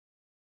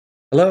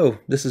Hello,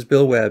 this is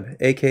Bill Webb,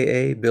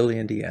 aka Billy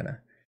Indiana.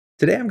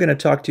 Today I'm going to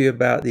talk to you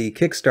about the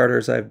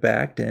Kickstarters I've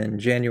backed in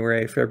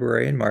January,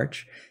 February, and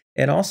March,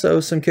 and also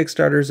some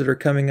Kickstarters that are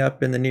coming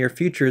up in the near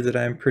future that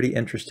I'm pretty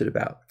interested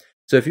about.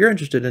 So if you're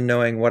interested in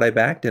knowing what I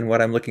backed and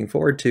what I'm looking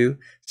forward to,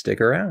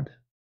 stick around.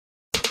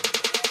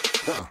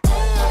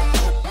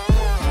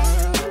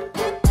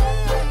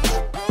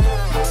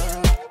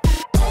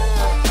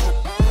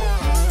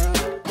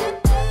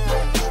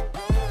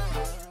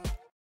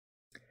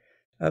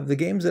 Of the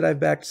games that I've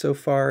backed so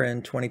far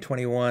in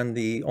 2021,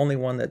 the only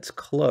one that's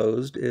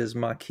closed is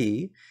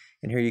Maquis.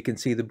 And here you can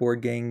see the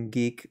Board Game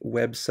Geek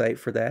website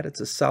for that. It's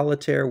a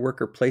solitaire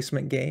worker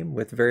placement game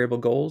with variable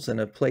goals and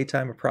a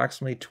playtime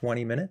approximately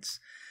 20 minutes.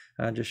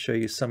 I'll just show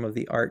you some of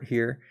the art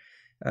here.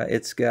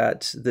 It's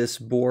got this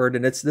board,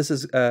 and this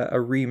is a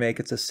remake.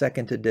 It's a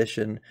second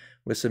edition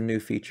with some new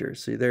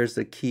features. So there's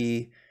the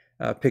key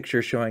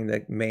picture showing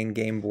the main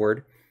game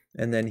board.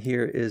 And then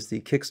here is the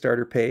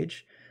Kickstarter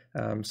page.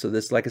 So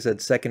this, like I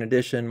said, second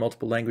edition,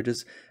 multiple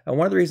languages.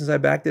 One of the reasons I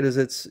backed it is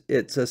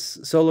it's a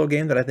solo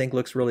game that I think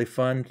looks really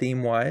fun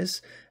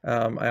theme-wise.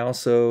 I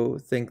also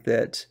think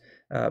that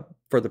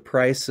for the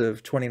price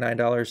of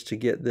 $29 to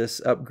get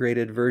this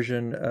upgraded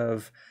version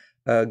of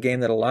a game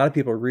that a lot of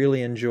people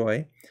really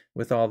enjoy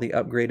with all the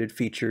upgraded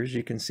features.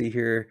 You can see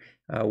here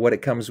what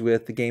it comes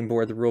with, the game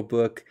board, the rule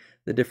book,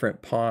 the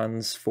different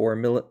pawns for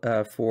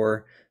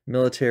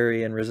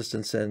military and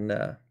resistance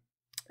and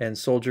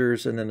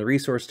soldiers, and then the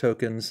resource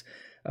tokens,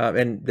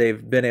 and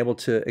they've been able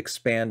to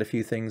expand a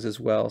few things as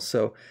well.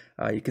 So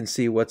you can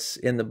see what's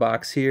in the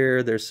box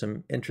here. There's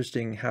some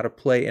interesting how to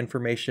play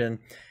information,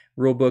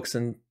 rule books,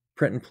 and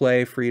print and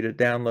play for you to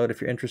download if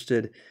you're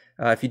interested.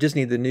 If you just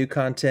need the new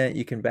content,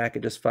 you can back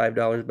it just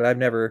 $5, but I've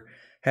never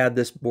had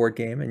this board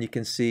game, and you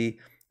can see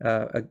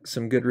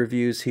some good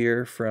reviews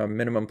here from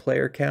Minimum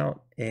Player Count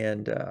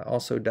and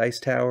also Dice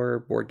Tower,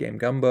 Board Game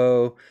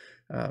Gumbo.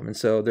 And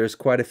so there's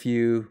quite a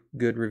few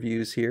good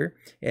reviews here,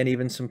 and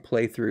even some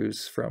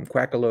playthroughs from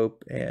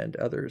Quackalope and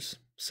others.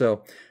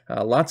 So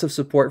lots of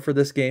support for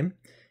this game,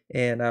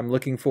 and I'm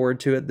looking forward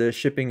to it. The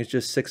shipping is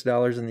just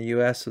 $6 in the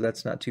US, so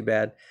that's not too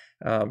bad,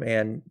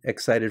 and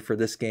excited for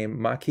this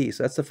game, Maquis.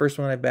 So that's the first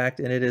one I backed,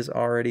 and it is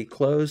already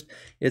closed.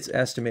 It's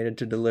estimated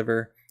to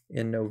deliver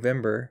in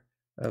November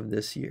of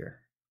this year.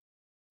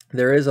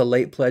 There is a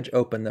late pledge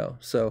open though,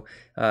 so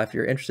if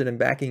you're interested in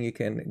backing, you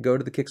can go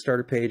to the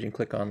Kickstarter page and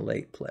click on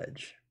late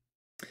pledge.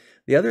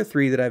 The other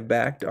three that I've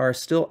backed are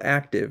still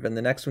active, and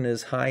the next one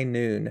is High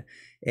Noon.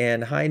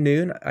 And High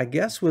Noon, I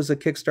guess, was a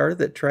Kickstarter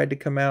that tried to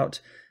come out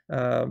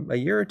a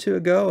year or two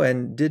ago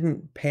and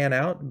didn't pan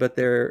out, but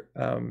they're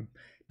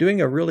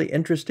doing a really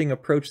interesting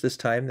approach this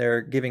time.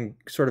 They're giving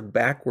sort of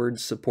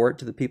backwards support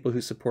to the people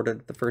who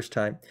supported it the first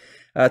time.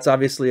 It's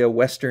obviously a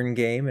Western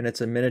game, and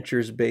it's a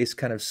miniatures-based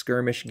kind of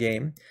skirmish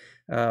game.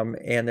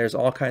 And there's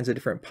all kinds of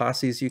different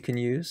posses you can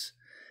use.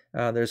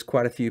 There's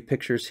quite a few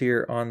pictures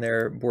here on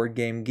their Board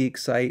Game Geek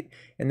site,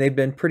 and they've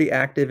been pretty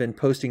active in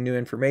posting new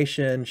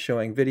information,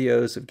 showing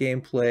videos of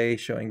gameplay,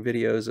 showing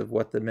videos of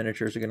what the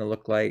miniatures are going to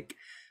look like,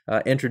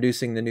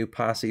 introducing the new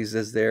posses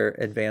as they're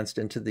advanced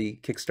into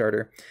the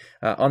Kickstarter.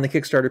 On the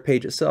Kickstarter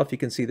page itself, you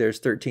can see there's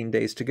 13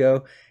 days to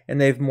go,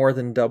 and they've more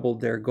than doubled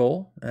their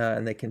goal,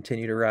 and they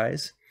continue to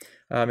rise.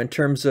 In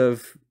terms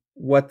of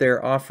what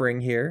they're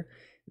offering here,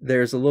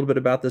 there's a little bit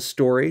about the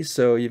story.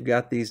 So you've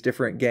got these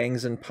different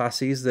gangs and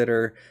posses that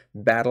are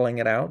battling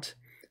it out.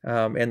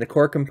 And the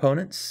core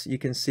components, you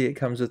can see it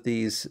comes with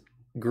these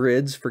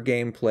grids for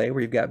gameplay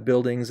where you've got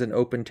buildings and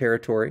open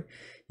territory.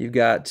 You've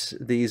got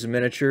these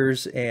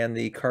miniatures and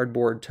the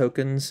cardboard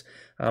tokens,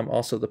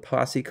 also the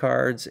posse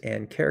cards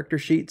and character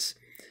sheets.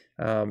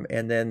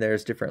 And then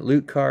there's different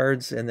loot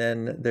cards, and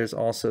then there's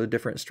also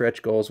different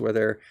stretch goals where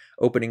they're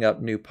opening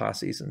up new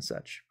posses and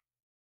such.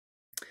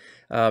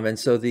 And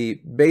so the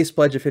base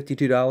pledge of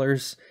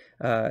 $52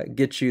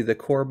 gets you the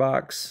core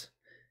box.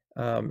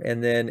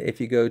 And then if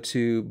you go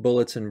to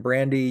Bullets and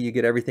Brandy, you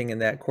get everything in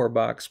that core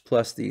box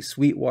plus the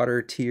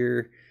Sweetwater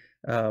tier.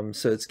 So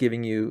it's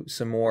giving you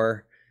some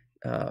more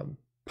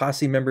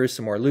posse members,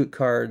 some more loot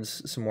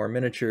cards, some more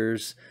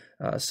miniatures,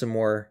 some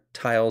more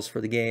tiles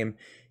for the game.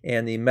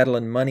 And the Metal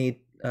and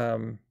Money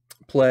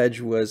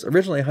pledge was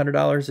originally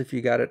 $100 if you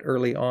got it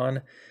early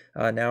on.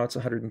 Now it's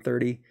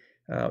 $130.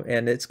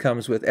 And it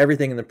comes with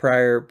everything in the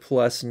prior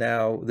plus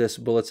now this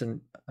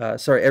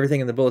everything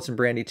in the Bullets and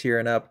Brandy tier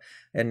and up,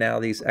 and now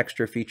these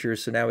extra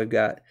features. So now we've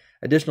got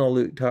additional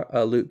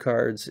loot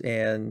cards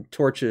and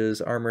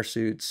torches, armor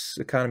suits,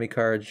 economy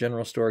cards,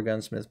 general store,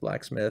 gunsmith,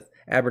 blacksmith,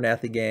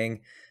 Abernathy gang,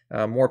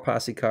 more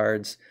posse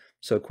cards.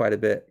 So quite a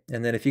bit.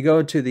 And then if you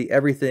go to the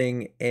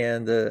everything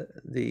and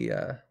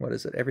what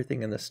is it?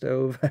 Everything in the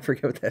stove. I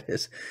forget what that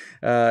is.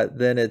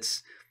 Then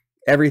it's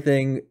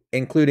everything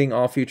including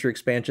all future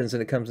expansions,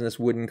 and it comes in this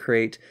wooden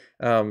crate.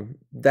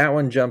 That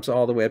one jumps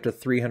all the way up to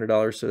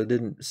 $300, so it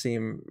didn't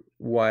seem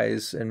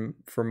wise and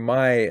for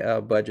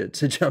my budget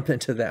to jump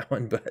into that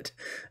one, but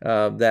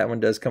that one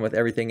does come with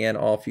everything and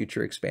all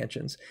future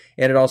expansions,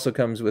 and it also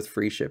comes with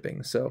free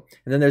shipping. So,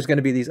 and then there's going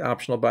to be these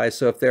optional buys.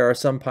 So if there are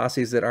some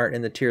posses that aren't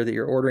in the tier that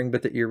you're ordering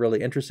but that you're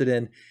really interested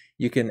in,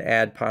 you can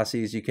add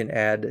posses, you can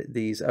add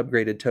these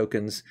upgraded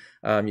tokens,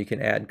 you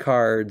can add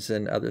cards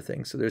and other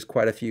things. So there's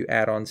quite a few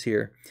add-ons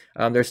here.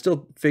 They're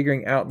still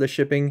figuring out the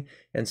shipping,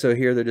 and so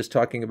here they're just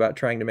talking about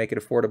trying to make it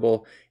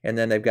affordable, and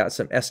then they've got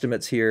some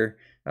estimates here.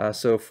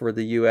 So for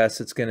the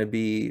US, it's going to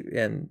be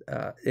in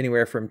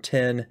anywhere from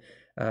 10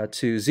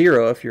 to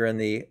 0 if you're in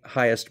the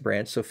highest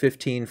branch, so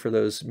 15 for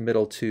those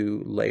middle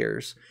two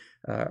layers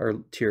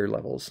or tier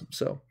levels.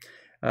 So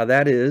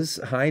that is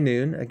High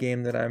Noon, a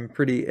game that I'm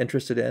pretty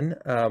interested in.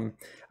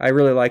 I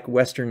really like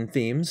Western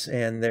themes,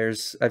 and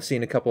I've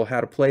seen a couple how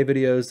to play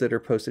videos that are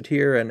posted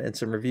here, and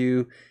some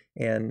review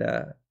and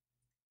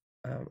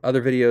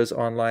other videos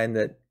online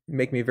that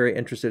make me very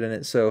interested in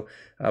it. So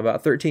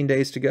about 13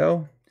 days to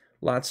go.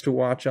 Lots to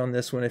watch on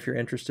this one if you're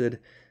interested.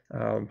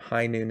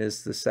 High Noon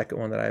is the second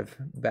one that I've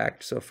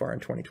backed so far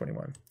in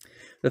 2021.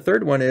 The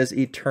third one is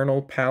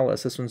Eternal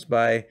Palace. This one's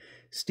by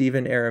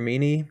Stephen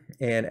Aramini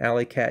and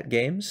Alley Cat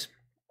Games.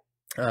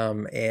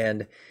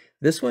 And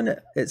this one,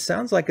 it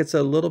sounds like it's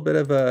a little bit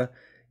of a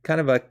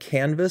kind of a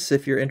canvas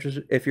if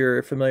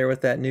you're familiar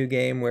with that new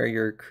game where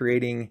you're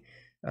creating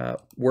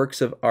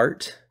works of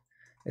art.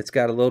 It's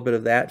got a little bit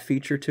of that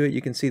feature to it.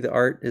 You can see the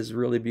art is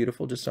really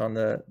beautiful just on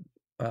the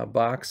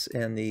box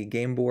and the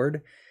game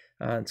board.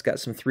 It's got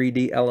some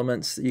 3D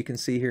elements that you can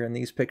see here in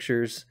these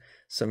pictures,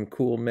 some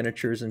cool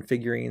miniatures and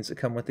figurines that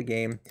come with the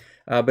game.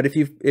 But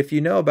if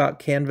you know about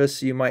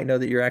Canvas, you might know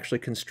that you're actually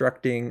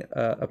constructing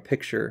a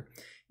picture,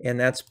 and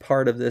that's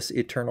part of this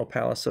Eternal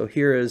Palace. So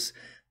here is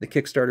the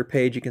Kickstarter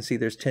page. You can see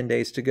there's 10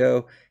 days to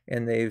go,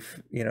 and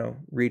they've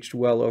reached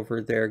well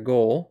over their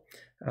goal.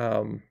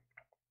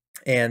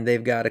 And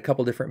they've got a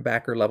couple different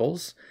backer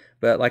levels.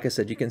 But like I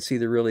said, you can see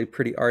the really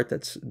pretty art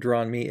that's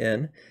drawn me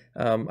in.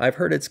 I've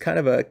heard it's kind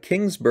of a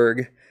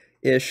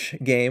Kingsburg-ish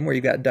game where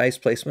you've got dice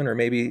placement, or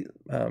maybe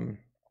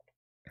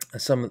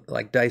some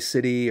like Dice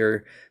City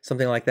or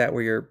something like that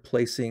where you're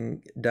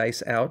placing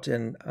dice out.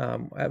 And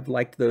I've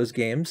liked those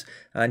games.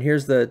 And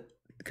here's the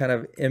kind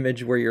of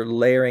image where you're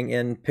layering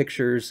in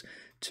pictures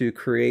to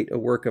create a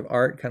work of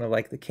art, kind of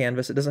like the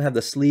canvas. It doesn't have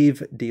the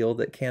sleeve deal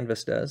that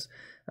Canvas does.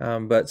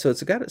 But so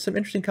it's got some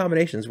interesting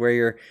combinations where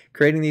you're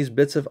creating these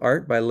bits of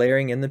art by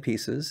layering in the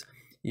pieces.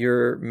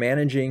 You're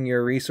managing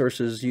your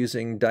resources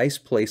using dice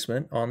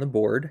placement on the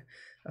board.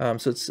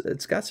 So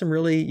it's got some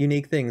really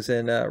unique things.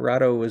 And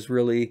Rado was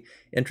really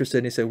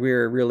interested. He said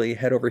we're really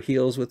head over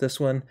heels with this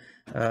one.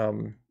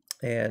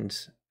 And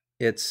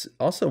it's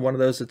also one of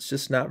those that's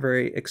just not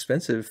very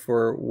expensive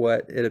for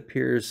what it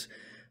appears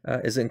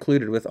is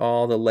included with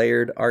all the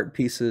layered art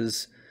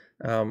pieces,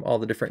 all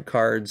the different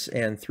cards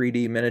and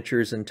 3D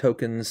miniatures and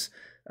tokens.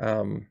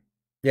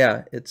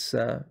 Yeah, it's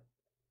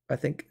I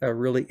think a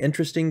really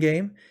interesting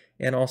game,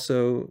 and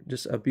also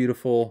just a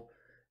beautiful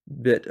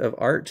bit of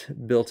art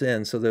built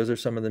in. So those are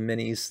some of the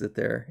minis that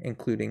they're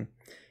including,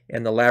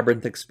 and the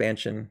Labyrinth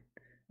expansion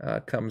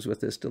comes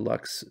with this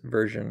deluxe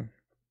version.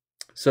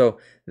 So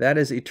that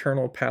is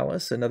Eternal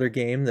Palace, another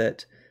game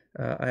that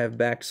I have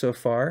backed so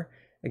far.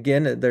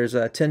 Again, there's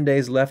 10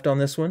 days left on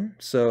this one,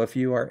 so if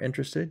you are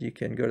interested, you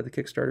can go to the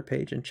Kickstarter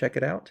page and check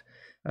it out.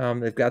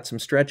 They've got some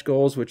stretch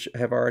goals, which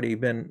have already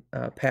been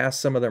passed.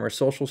 Some of them are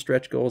social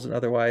stretch goals and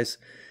otherwise.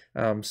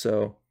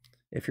 So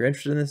if you're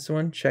interested in this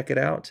one, check it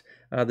out.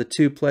 The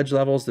two pledge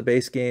levels, the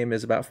base game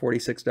is about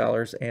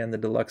 $46 and the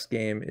deluxe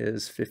game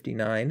is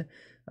 $59.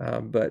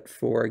 But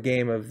for a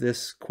game of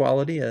this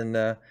quality and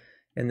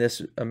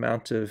this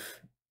amount of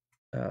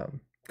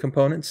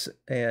components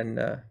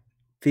and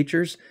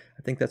features,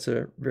 I think that's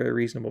a very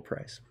reasonable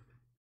price.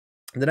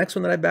 The next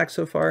one that I backed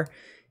so far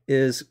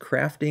is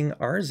Crafting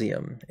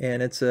Arzium,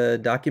 and it's a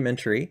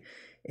documentary.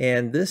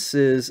 And this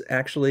is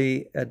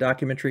actually a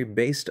documentary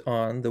based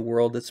on the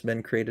world that's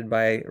been created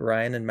by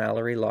Ryan and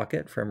Mallory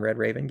Lockett from Red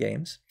Raven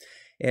Games.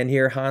 And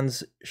here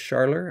Hans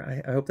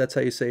Scharler, I hope that's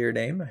how you say your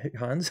name,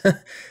 Hans,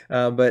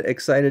 but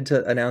excited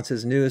to announce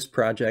his newest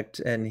project.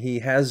 And he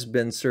has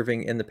been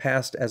serving in the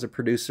past as a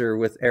producer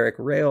with Eric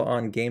Rail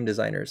on Game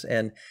Designers.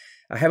 And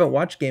I haven't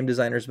watched Game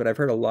Designers, but I've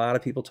heard a lot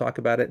of people talk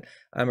about it.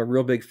 I'm a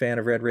real big fan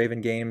of Red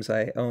Raven Games.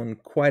 I own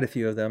quite a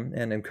few of them,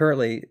 and I'm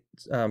currently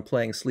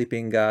playing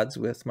Sleeping Gods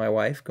with my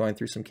wife, going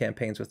through some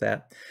campaigns with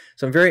that.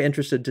 So I'm very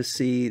interested to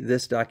see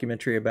this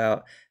documentary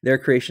about their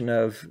creation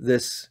of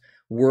this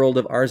world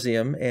of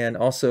Arzium, and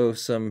also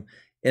some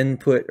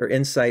input or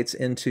insights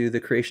into the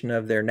creation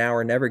of their Now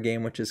or Never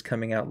game, which is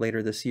coming out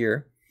later this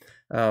year.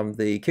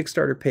 The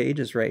Kickstarter page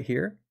is right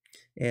here,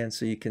 and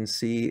so you can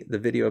see the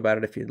video about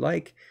it if you'd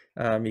like.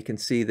 You can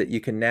see that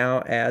you can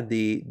now add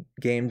the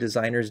Game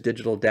Designers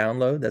digital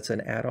download. That's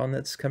an add-on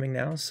that's coming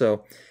now.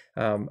 So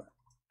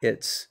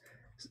it's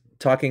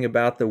talking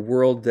about the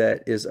world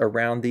that is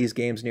around these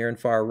games: near and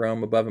far,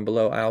 Rome, above and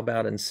below,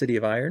 Islebound, and City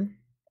of Iron.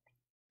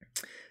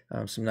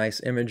 Some nice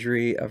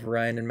imagery of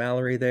Ryan and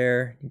Mallory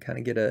there. You kind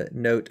of get a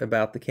note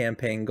about the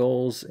campaign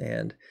goals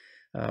and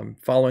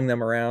following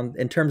them around.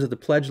 In terms of the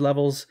pledge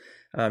levels,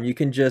 you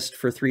can just,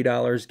 for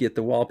 $3, get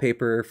the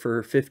wallpaper.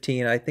 For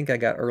 $15, I think I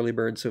got early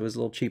bird, so it was a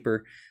little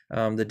cheaper,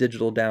 the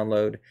digital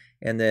download.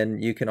 And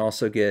then you can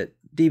also get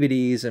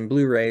DVDs and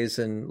Blu-rays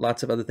and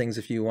lots of other things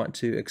if you want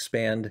to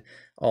expand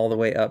all the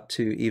way up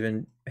to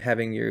even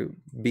having you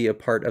be a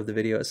part of the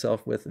video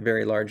itself with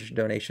very large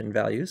donation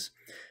values.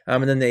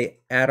 And then they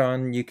add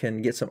on, you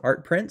can get some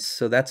art prints.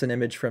 So that's an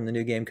image from the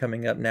new game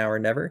coming up, Now or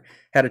Never.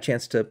 Had a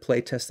chance to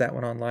play test that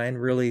one online.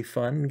 Really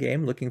fun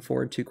game, looking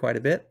forward to quite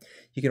a bit.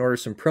 You can order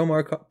some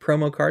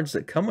promo cards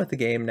that come with the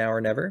game, Now or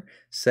Never,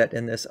 set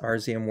in this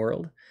Arzium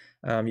world.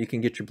 You can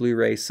get your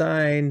Blu-ray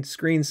signed,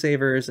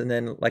 screensavers, and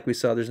then, like we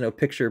saw, there's no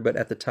picture, but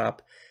at the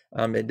top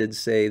it did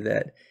say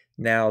that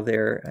now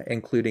they're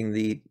including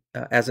the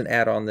as an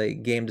add-on the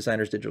Game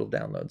Designer's digital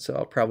download. So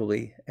I'll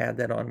probably add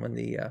that on when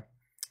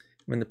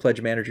the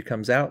Pledge Manager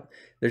comes out.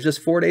 There's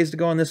just 4 days to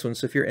go on this one,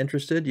 so if you're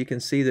interested, you can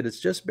see that it's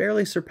just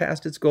barely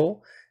surpassed its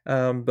goal,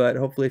 but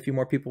hopefully a few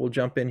more people will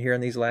jump in here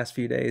in these last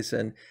few days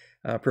and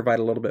provide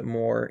a little bit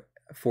more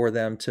for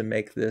them to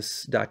make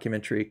this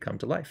documentary come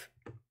to life.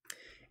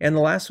 And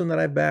the last one that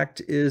I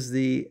backed is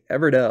the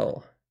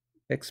Everdell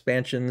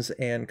expansions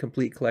and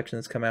complete collection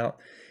that's come out.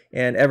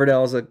 And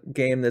Everdell is a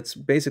game that's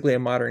basically a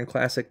modern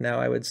classic now,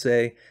 I would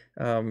say.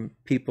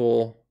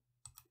 People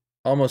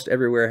almost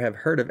everywhere have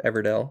heard of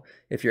Everdell.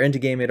 If you're into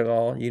gaming at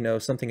all, you know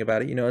something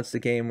about it. You know it's the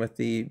game with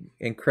the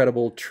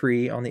incredible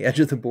tree on the edge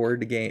of the board,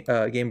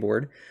 the game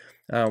board,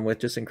 with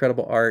just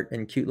incredible art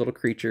and cute little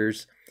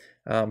creatures.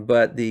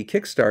 But the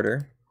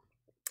Kickstarter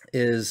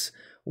is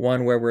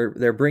one where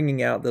they're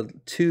bringing out the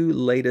 2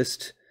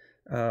 latest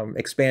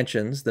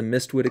expansions, the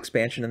Mistwood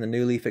expansion and the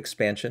New Leaf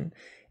expansion,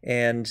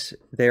 and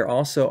they're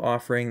also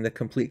offering the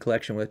complete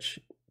collection, which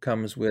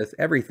comes with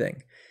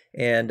everything.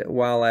 And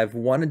while I've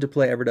wanted to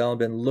play Everdell, I've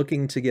been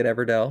looking to get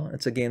Everdell.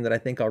 It's a game that I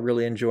think I'll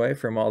really enjoy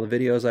from all the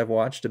videos I've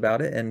watched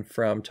about it and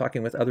from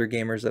talking with other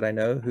gamers that I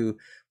know who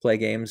play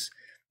games.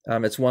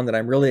 It's one that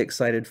I'm really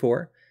excited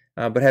for,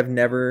 but have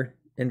never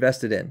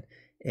invested in.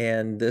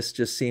 And this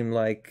just seemed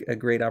like a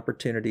great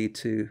opportunity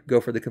to go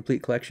for the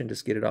complete collection,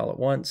 just get it all at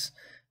once.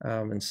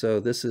 And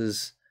so this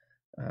is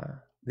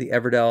the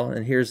Everdell,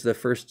 and here's the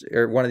first,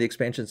 or one of the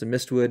expansions of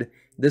Mistwood.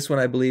 This one,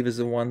 I believe, is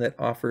the one that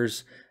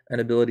offers an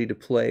ability to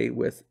play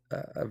with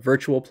a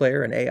virtual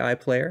player, an AI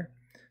player.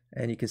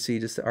 And you can see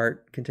just the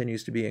art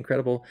continues to be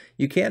incredible.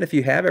 You can, if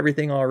you have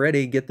everything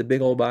already, get the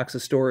big old box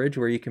of storage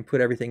where you can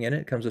put everything in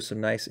it. It comes with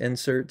some nice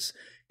inserts,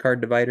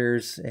 card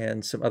dividers,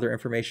 and some other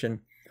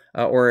information.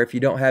 Or if you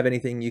don't have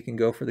anything, you can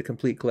go for the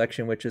complete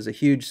collection, which is a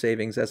huge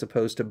savings as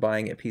opposed to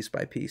buying it piece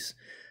by piece.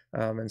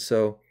 And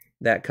so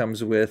that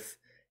comes with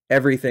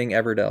everything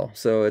Everdell.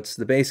 So it's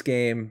the base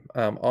game,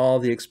 all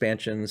the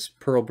expansions,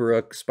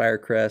 Pearlbrook,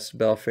 Spirecrest,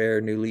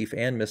 Belfair, New Leaf,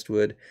 and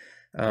Mistwood.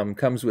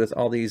 Comes with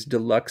all these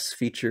deluxe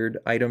featured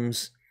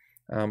items,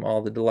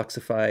 all the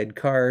deluxeified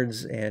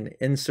cards and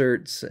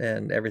inserts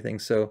and everything.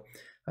 So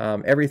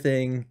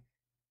everything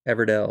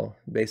Everdell,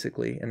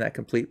 basically, in that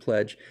complete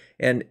pledge.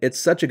 And it's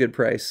such a good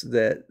price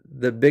that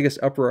the biggest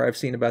uproar I've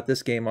seen about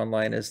this game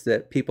online is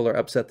that people are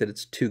upset that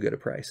it's too good a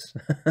price.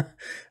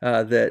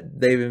 That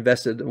they've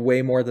invested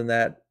way more than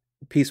that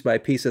piece by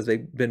piece as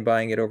they've been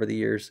buying it over the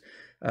years.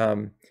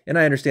 And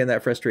I understand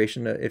that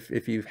frustration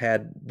if you've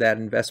had that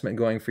investment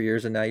going for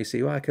years and now you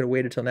see, well, I could have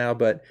waited till now.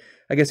 But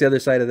I guess the other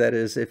side of that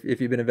is if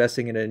you've been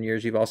investing in it in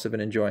years, you've also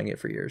been enjoying it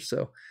for years.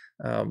 So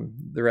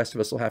the rest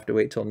of us will have to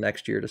wait till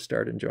next year to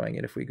start enjoying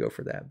it if we go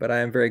for that. But I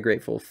am very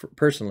grateful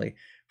personally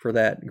for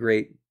that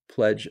great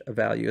pledge of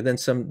value. And then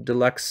some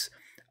deluxe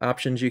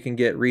options. You can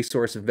get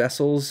resource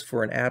vessels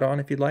for an add-on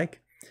if you'd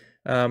like.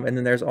 And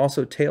then there's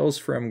also Tales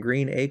from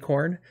Green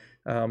Acorn,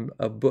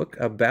 a book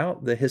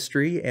about the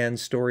history and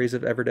stories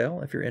of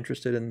Everdell, if you're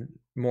interested in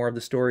more of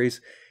the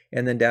stories.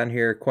 And then down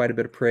here, quite a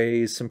bit of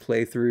praise, some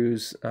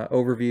playthroughs,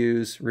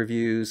 overviews,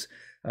 reviews,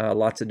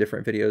 lots of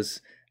different videos.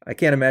 I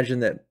can't imagine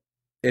that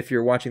if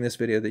you're watching this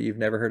video that you've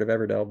never heard of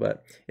Everdell,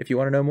 but if you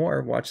want to know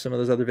more, watch some of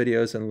those other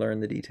videos and learn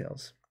the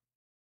details.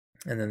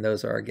 And then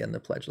those are, again, the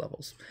pledge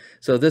levels.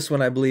 So this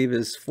one, I believe,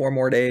 is 4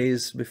 more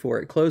days before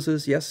it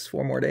closes. Yes,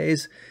 4 more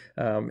days.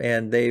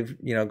 And they've,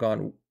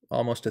 gone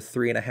almost to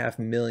 $3.5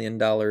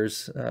 million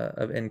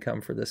of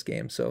income for this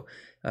game. So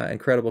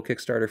incredible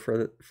Kickstarter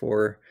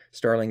for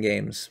Starling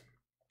Games.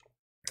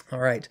 All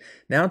right,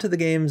 now to the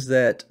games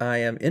that I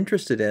am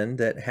interested in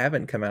that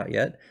haven't come out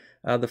yet.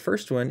 The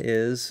first one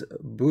is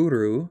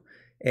Buru.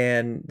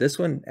 And this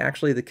one,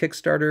 actually, the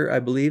Kickstarter, I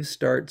believe,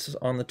 starts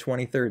on the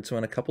 23rd, so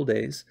in a couple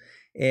days.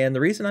 And the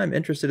reason I'm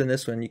interested in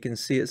this one, you can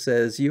see it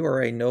says, you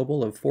are a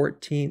noble of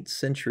 14th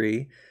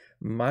century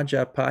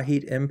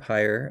Majapahit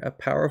Empire, a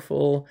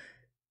powerful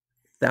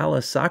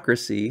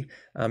thalassocracy,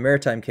 a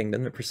maritime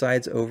kingdom that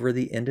presides over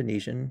the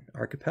Indonesian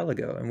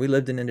archipelago. And we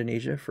lived in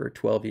Indonesia for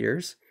 12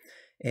 years.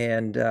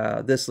 And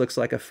this looks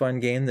like a fun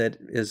game that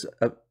is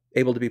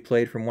able to be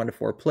played from 1 to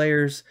 4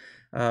 players.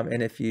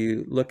 And if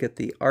you look at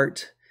the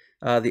art,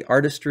 the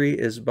artistry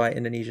is by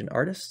Indonesian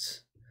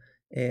artists.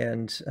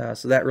 And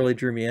so that really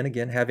drew me in,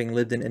 again, having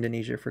lived in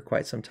Indonesia for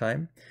quite some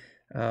time.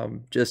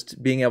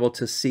 Just being able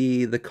to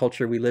see the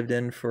culture we lived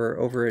in for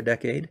over a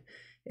decade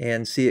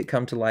and see it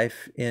come to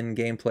life in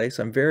gameplay.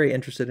 So I'm very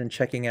interested in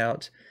checking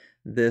out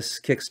this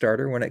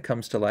Kickstarter when it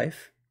comes to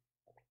life.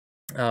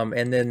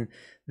 And then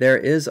there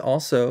is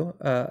also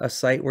a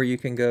site where you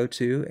can go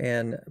to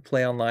and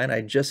play online.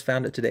 I just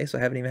found it today, so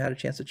I haven't even had a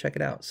chance to check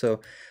it out.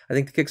 So I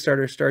think the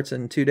Kickstarter starts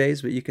in 2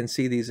 days, but you can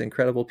see these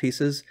incredible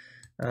pieces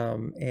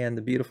and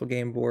the beautiful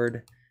game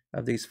board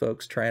of these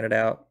folks trying it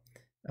out.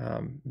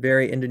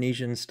 Very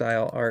Indonesian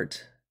style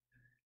art,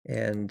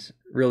 and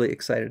really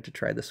excited to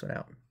try this one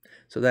out.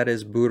 So that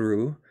is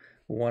Buru,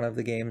 one of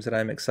the games that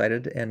I'm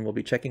excited, and we'll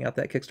be checking out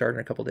that Kickstarter in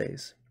a couple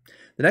days.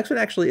 The next one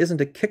actually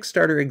isn't a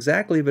Kickstarter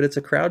exactly, but it's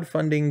a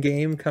crowdfunding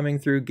game coming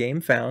through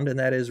Gamefound, and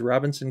that is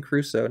Robinson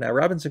Crusoe. Now,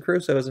 Robinson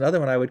Crusoe is another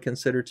one I would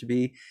consider to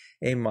be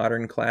a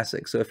modern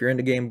classic. So if you're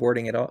into board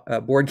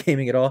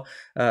gaming at all,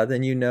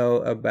 then you know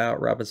about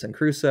Robinson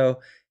Crusoe.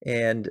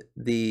 And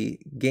the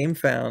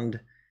Gamefound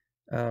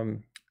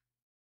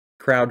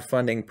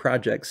crowdfunding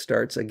project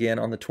starts again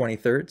on the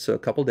 23rd, so a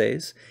couple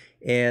days.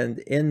 And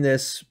in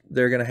this,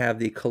 they're going to have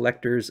the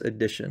collector's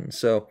edition.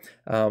 So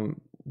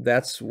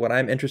that's what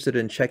I'm interested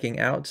in checking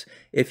out.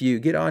 If you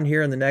get on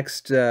here in the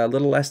next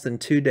little less than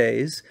 2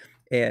 days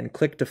and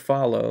click to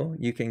follow,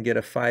 you can get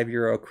a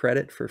 €5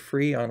 credit for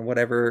free on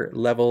whatever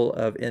level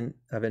of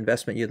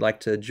investment you'd like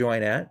to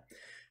join at.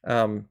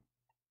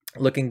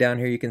 Looking down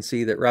here, you can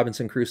see that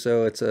Robinson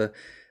Crusoe, it's a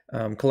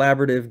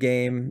collaborative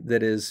game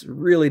that is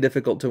really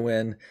difficult to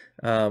win,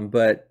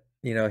 but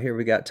you know, here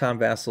we got Tom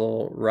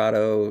Vassell,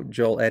 Rado,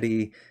 Joel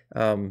Eddy,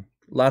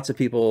 lots of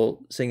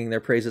people singing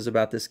their praises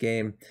about this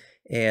game.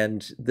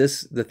 And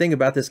the thing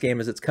about this game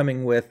is it's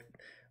coming with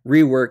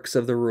reworks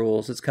of the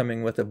rules. It's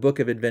coming with a book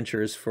of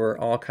adventures for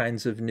all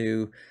kinds of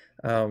new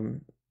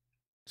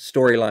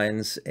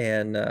storylines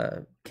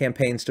and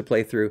campaigns to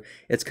play through.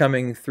 It's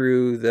coming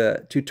through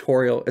the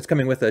tutorial. It's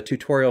coming with a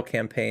tutorial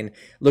campaign.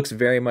 Looks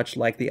very much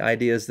like the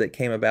ideas that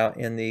came about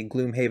in the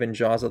Gloomhaven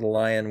Jaws of the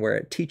Lion, where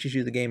it teaches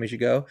you the game as you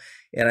go.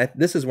 And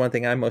this is one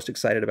thing I'm most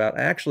excited about.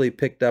 I actually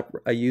picked up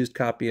a used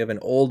copy of an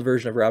old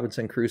version of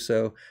Robinson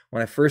Crusoe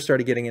when I first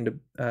started getting into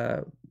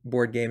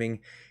board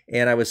gaming,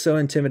 and I was so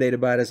intimidated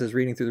by it as I was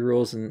reading through the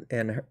rules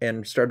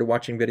and started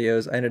watching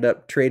videos. I ended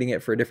up trading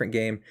it for a different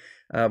game.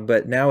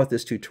 But now with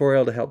this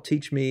tutorial to help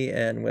teach me,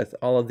 and with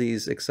all of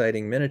these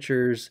exciting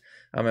miniatures,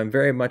 I'm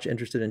very much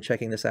interested in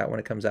checking this out when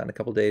it comes out in a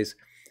couple days.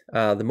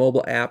 The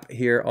mobile app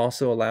here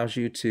also allows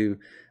you to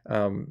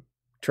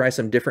try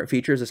some different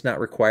features. It's not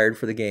required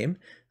for the game,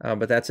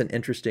 but that's an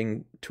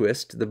interesting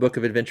twist. The Book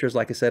of Adventures,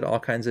 like I said, all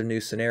kinds of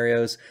new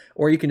scenarios,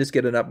 or you can just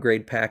get an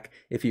upgrade pack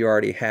if you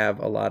already have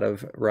a lot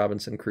of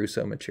Robinson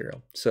Crusoe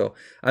material. So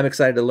I'm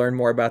excited to learn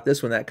more about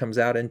this when that comes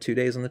out in 2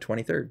 days on the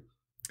 23rd.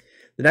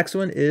 The next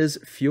one is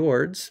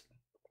Fjords.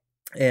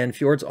 And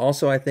Fjords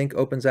also, I think,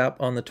 opens up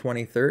on the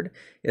 23rd.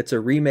 It's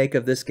a remake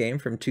of this game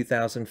from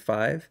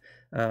 2005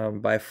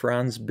 by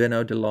Frans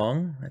Benno de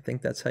Long. I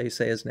think that's how you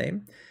say his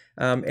name.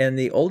 And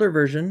the older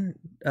version,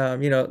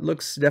 you know, it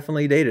looks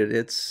definitely dated.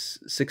 It's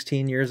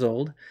 16 years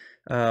old.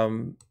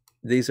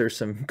 These are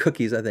some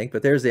cookies, I think,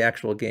 but there's the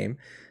actual game.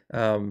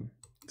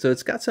 So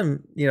it's got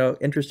some, you know,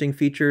 interesting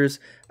features.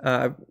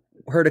 I've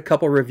heard a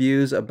couple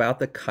reviews about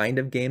the kind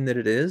of game that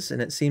it is,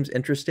 and it seems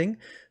interesting.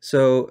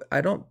 So I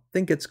don't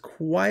think it's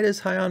quite as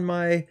high on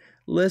my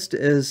list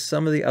as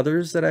some of the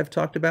others that I've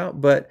talked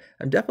about, but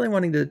I'm definitely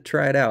wanting to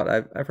try it out.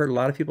 I've heard a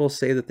lot of people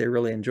say that they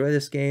really enjoy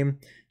this game.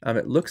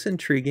 It looks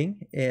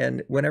intriguing,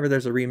 and whenever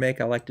there's a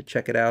remake, I like to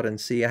check it out and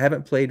see. I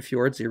haven't played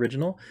Fjords, the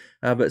original,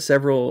 but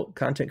several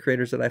content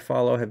creators that I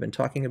follow have been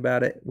talking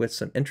about it with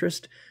some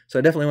interest, so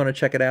I definitely want to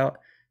check it out.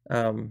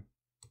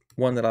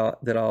 One that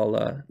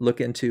I'll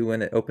look into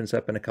when it opens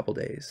up in a couple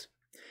days.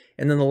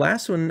 And then the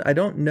last one, I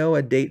don't know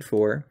a date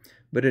for,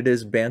 but it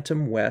is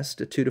Bantam West,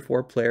 a 2 to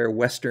 4 player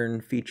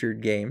Western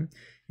featured game.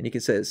 And you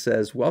can say, it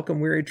says, "Welcome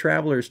weary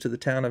travelers to the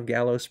town of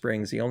Gallow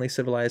Springs, the only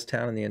civilized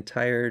town in the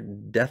entire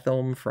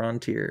Deathelm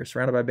frontier.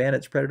 Surrounded by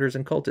bandits, predators,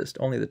 and cultists,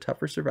 only the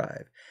tougher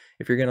survive.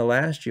 If you're going to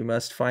last, you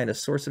must find a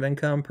source of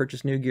income,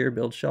 purchase new gear,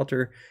 build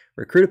shelter,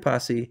 recruit a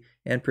posse,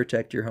 and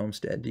protect your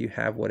homestead. Do you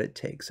have what it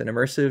takes?" An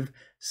immersive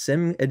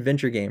sim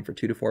adventure game for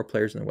 2 to 4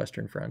 players in the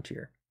Western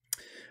frontier.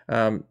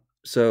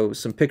 So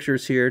some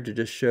pictures here to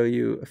just show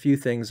you a few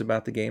things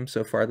about the game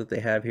so far that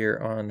they have here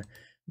on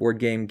Board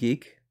Game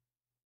Geek.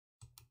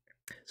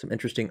 Some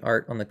interesting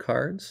art on the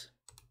cards.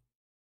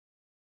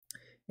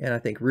 And I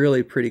think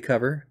really pretty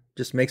cover.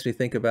 Just makes me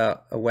think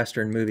about a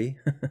Western movie.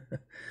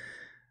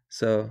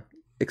 So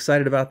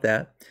excited about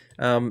that.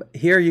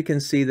 Here you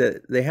can see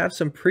that they have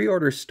some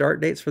pre-order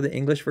start dates for the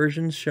English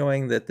versions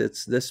showing that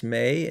it's this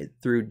May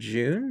through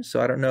June.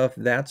 So I don't know if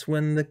that's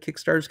when the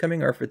Kickstarter is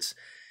coming, or if it's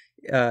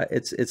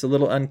it's a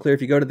little unclear.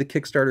 If you go to the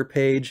Kickstarter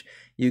page,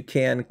 you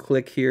can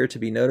click here to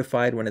be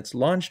notified when it's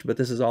launched, but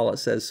this is all it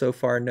says so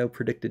far. No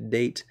predicted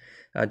date,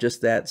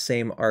 just that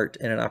same art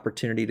and an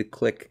opportunity to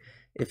click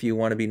if you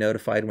want to be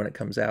notified when it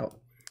comes out.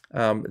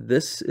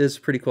 This is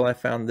pretty cool. I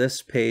found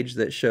this page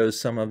that shows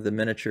some of the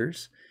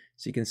miniatures.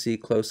 So you can see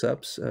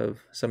close-ups of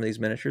some of these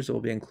miniatures that will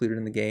be included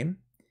in the game.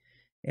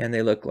 And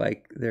they look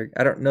like they're,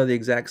 I don't know the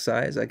exact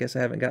size. I guess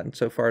I haven't gotten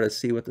so far to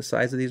see what the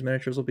size of these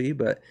miniatures will be,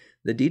 but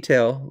the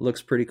detail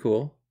looks pretty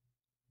cool.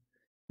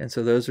 And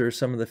so those are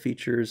some of the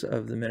features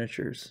of the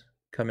miniatures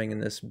coming in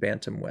this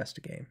Bantam West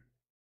game.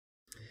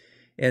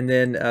 And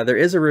then there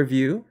is a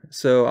review,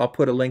 so I'll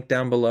put a link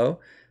down below.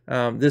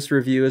 This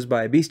review is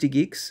by Beastie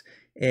Geeks,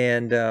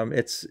 and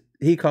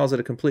he calls it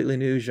a completely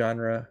new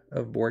genre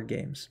of board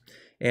games,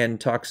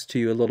 and talks to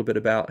you a little bit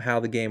about how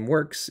the game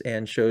works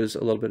and shows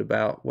a little bit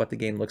about what the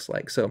game looks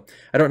like. So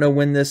I don't know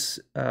when this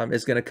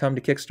is going to come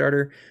to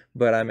Kickstarter,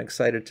 but I'm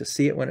excited to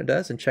see it when it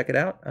does and check it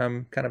out.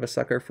 I'm kind of a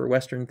sucker for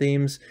Western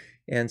themes,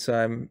 and so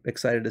I'm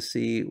excited to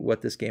see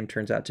what this game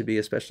turns out to be,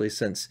 especially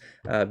since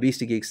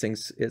Beastie Geeks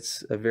thinks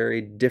it's a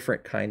very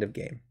different kind of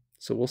game.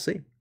 So we'll see.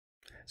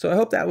 So I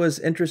hope that was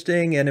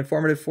interesting and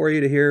informative for you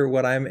to hear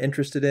what I'm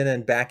interested in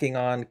and backing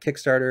on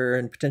Kickstarter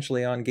and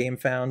potentially on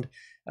Gamefound.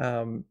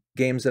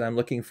 Games that I'm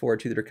looking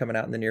forward to that are coming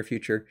out in the near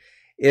future.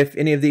 If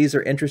any of these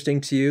are interesting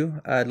to you,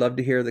 I'd love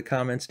to hear the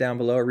comments down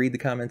below, or read the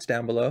comments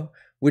down below.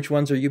 Which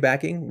ones are you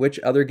backing?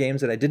 Which other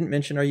games that I didn't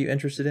mention are you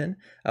interested in?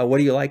 What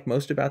do you like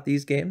most about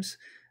these games?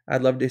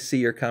 I'd love to see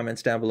your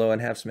comments down below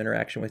and have some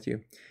interaction with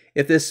you.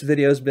 If this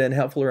video has been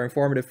helpful or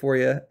informative for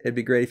you, it'd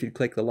be great if you'd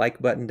click the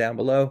like button down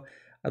below.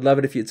 I'd love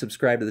it if you'd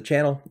subscribe to the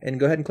channel, and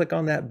go ahead and click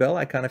on that bell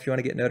icon if you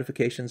want to get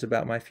notifications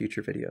about my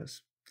future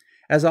videos.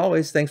 As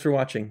always, thanks for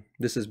watching.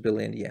 This is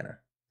Billy Indiana,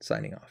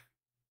 signing off.